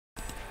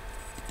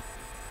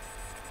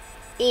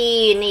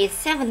Unit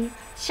 7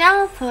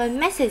 Cell phone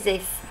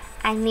messages.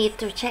 I need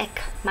to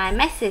check my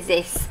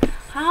messages.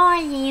 How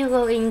are you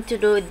going to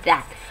do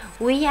that?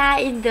 We are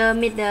in the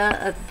middle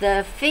of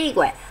the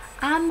freeway.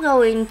 I'm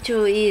going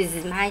to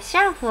use my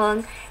cell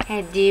phone.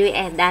 Have you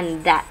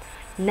done that?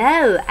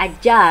 No, I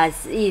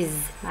just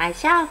use my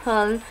cell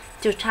phone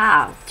to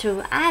talk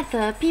to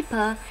other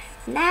people.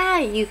 Now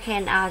you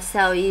can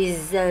also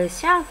use the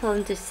cell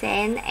phone to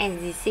send and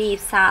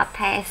receive short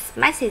text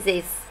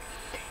messages.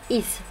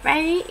 It's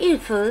very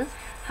useful.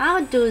 How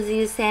do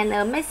you send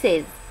a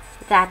message?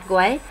 That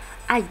way,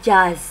 I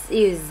just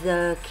use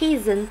the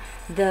keys on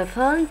the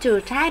phone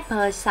to type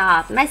a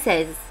short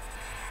message.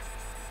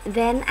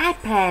 Then I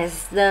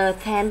press the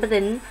send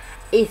button.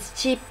 It's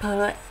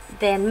cheaper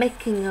than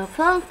making a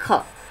phone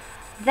call.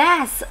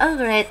 That's a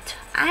great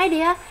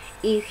idea.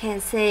 You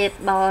can save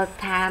both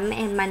time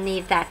and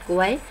money that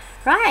way,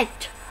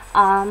 right?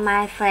 All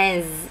my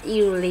friends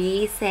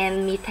usually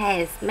send me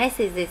text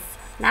messages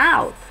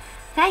now.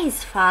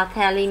 Thanks for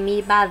telling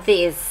me about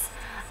this.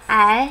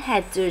 I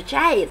had to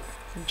try it.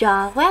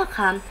 You're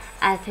welcome.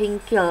 I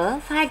think you'll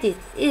find it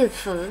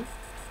useful.